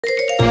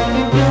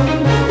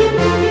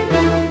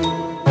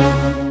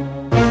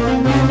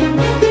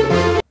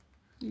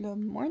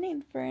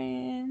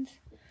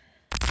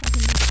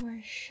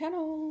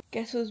channel.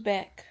 Guess who's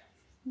back?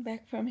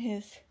 Back from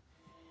his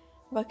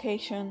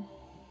vacation.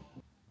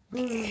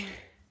 Like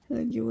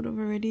you would have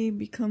already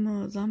become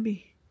a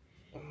zombie.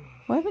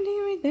 Why wasn't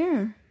he right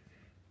there?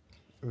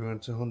 We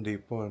went to Home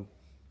Depot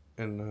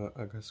and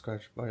I got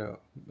scratched by a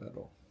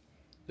metal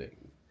thing.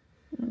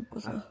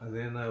 I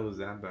didn't know it was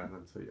that bad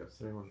until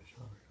yesterday when I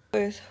showered.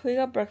 Guys, we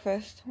got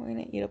breakfast. We're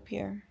gonna eat up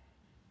here.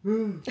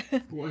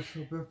 What's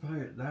so good by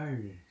it there?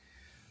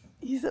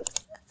 He's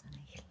obsessed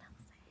with it. He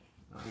loves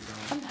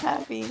it. I'm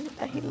happy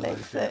that he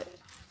likes it.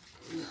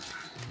 I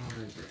don't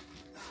like it.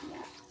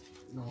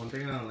 The one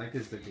thing I don't like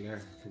is the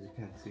glare because you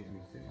can't see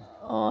anything.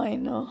 Oh, I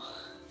know.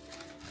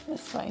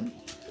 That's fine.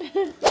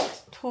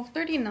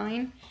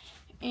 12:39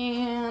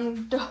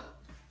 and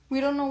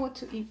we don't know what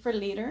to eat for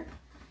later.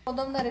 I told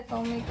them that if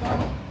I'll make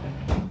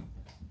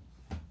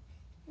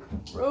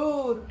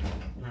rude.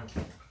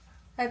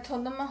 I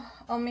told them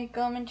I'll make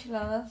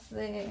enchiladas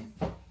de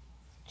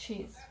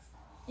cheese.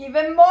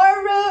 Even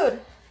more rude.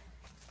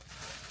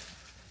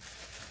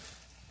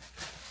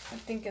 I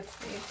think it's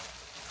safe.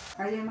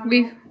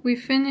 We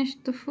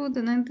finished the food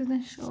and I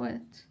didn't show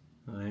it.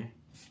 Aye.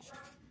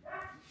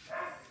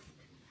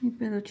 Mi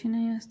peluchina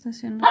ya está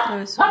haciendo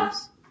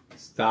travesuras.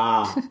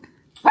 Stop.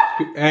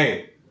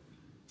 Hey,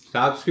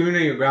 stop screaming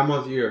in your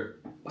grandma's ear.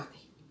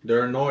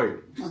 They're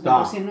annoyed.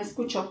 Stop. Si no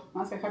escucho,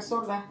 vas a dejar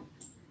sorda.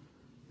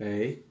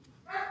 Hey.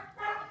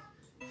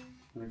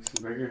 Looks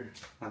bigger.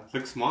 That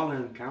looks smaller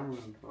in camera.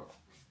 But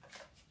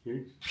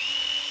here.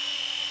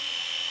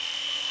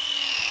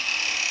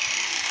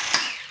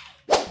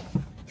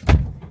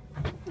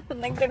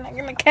 Like they're not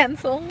gonna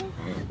cancel.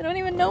 They don't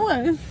even know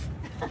us.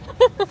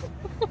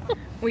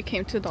 We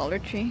came to Dollar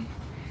Tree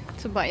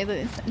to buy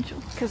the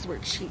essentials because we're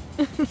cheap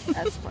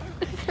as fuck.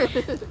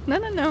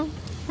 No,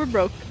 we're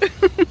broke.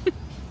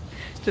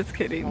 Just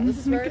kidding. Well, this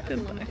is where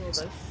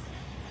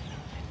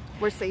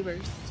we're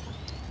savers.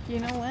 You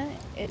know what?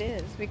 It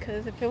is,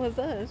 because if it was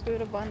us, we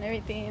would have bought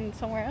everything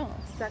somewhere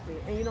else. Exactly.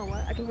 And you know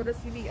what? I can go to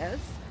CVS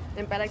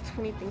and buy like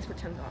 20 things for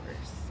 $10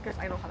 because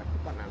I know how to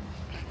cook on them.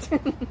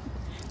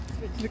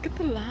 Look at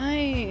the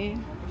light.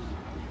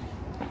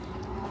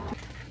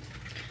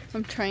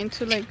 I'm trying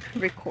to like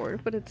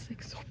record, but it's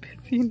like so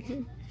busy in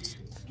here.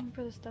 Looking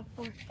for the stuff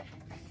for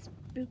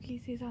spooky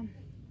season.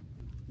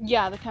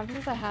 Yeah, the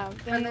canvases I have.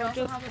 And they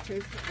also have a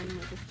trays for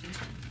animals too.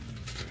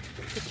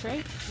 The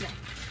tray? Yeah.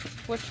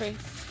 What tray?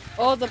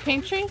 Oh, the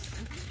paint trays?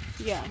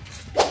 Yeah.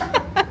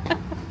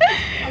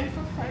 I'm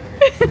so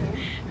excited.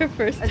 Her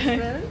first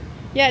time.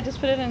 Yeah,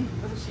 just put it in.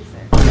 That's what she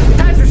said.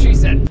 That's what she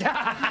said.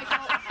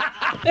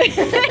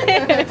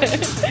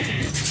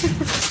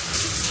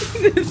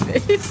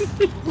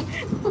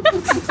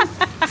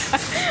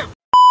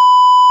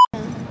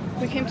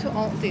 We came to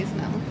Aldi's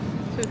now,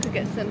 so we could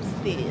get some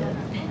stuff.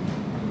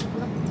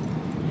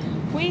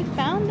 We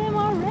found them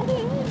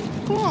already.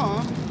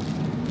 Cool.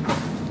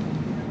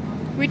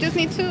 We just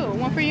need two.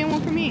 One for you and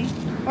one for me.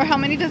 Or how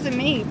many does it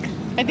make?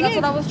 I think that's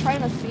what I was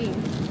trying to see.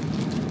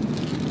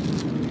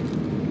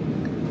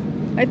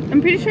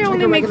 I'm pretty sure it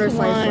only makes one.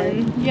 Size,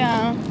 right?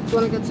 Yeah. Do you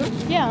want to get two?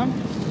 Yeah.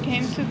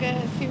 Came to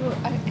get, see what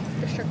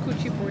the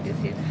charcuterie board is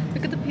here.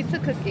 Look at the pizza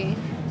cookie.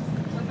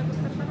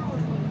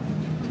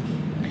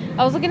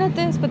 I was looking at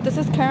this, but this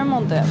is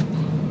caramel dip.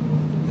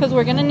 Because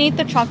we're going to need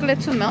the chocolate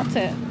to melt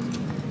it.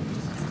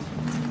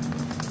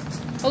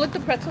 Oh, look, the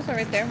pretzels are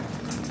right there.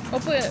 Oh,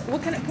 but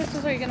what kind of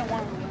pretzels are you going to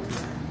want?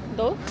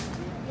 Those?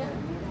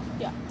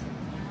 Yeah.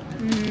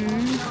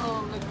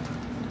 Oh, like,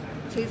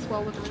 tastes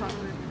well with the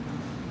chocolate.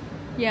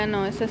 Yeah,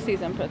 no, it says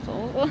seasoned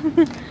pretzel.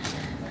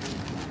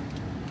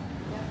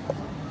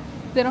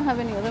 They don't have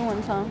any other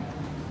ones, huh?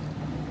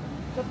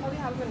 They'll probably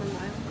have them in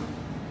mine.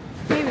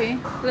 Maybe.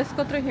 Let's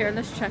go through here.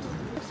 Let's check.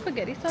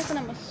 Spaghetti sauce, and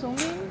I'm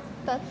assuming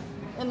that's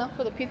enough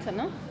for the pizza,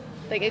 no?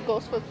 Like it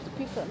goes with the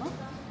pizza, no?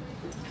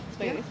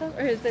 Spaghetti sauce?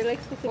 Or is there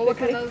like specifically? Well,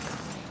 because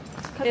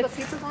the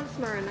pizza's on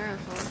marinara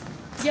sauce.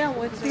 Yeah,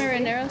 well, it's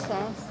marinara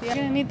sauce. Yeah. You're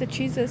gonna need the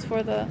cheeses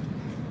for the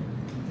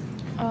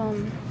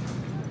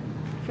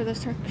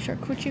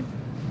charcuterie.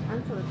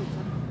 And for the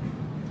pizza.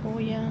 Oh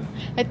yeah.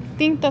 I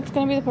think that's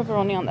gonna be the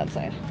pepperoni on that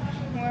side.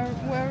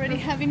 We're already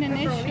having an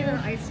issue.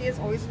 I see it's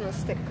always in a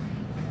stick.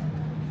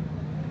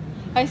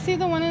 I see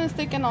the one in the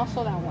stick and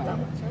also that one. That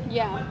one's right?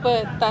 Yeah,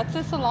 but that's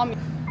a salami.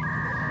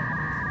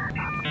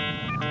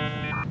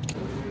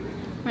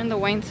 We're in the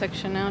wine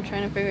section now,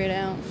 trying to figure it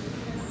out.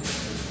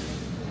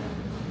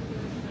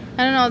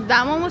 I don't know,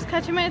 that one was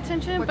catching my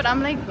attention, but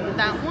I'm like,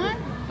 that one?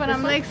 But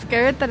I'm like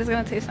scared that it's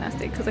gonna taste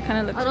nasty because it kind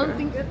of looks I don't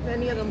weird. think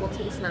any of them will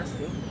taste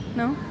nasty.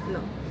 No?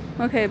 No.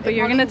 Okay, but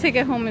you're gonna take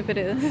it home if it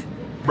is.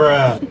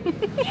 Bruh.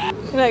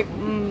 Like,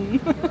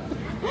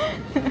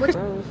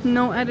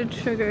 no added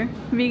sugar.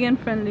 Vegan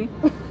friendly.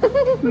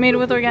 Made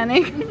with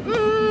organic.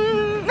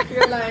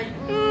 You're like,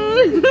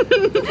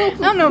 I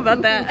don't know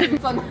about that.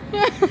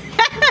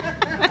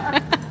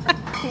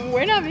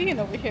 We're not vegan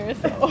over here,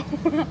 so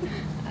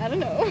I don't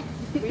know.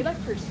 We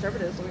like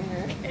preservatives over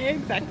here.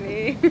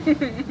 Exactly. You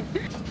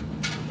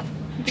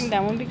think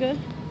that won't be good?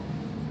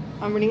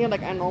 I'm reading it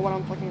like I know what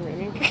I'm fucking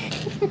reading.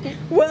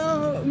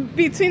 Well,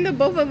 between the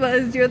both of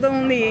us, you're the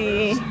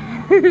only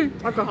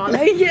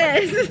alcoholic.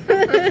 Yes.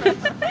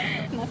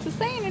 Not to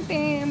say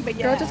anything, but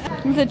yeah.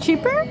 Is it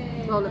cheaper?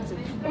 Oh, let's see.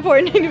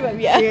 $4.95.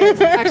 Yeah.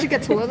 Yes. I actually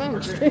get 2 of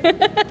them.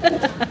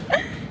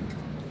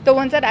 The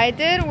ones that I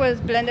did was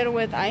blended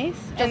with ice.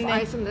 Just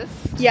ice in this?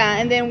 Yeah,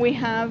 and then we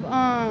have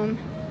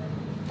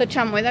the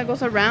chamoy that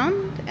goes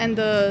around and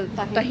the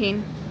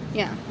tajin.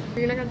 Yeah.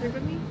 You're not gonna drink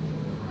with me?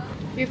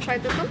 You've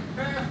tried this one?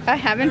 I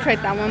haven't tried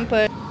that one,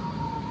 but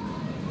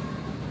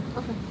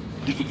Okay.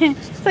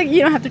 it's like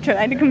you don't have to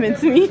try to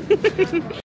convince me.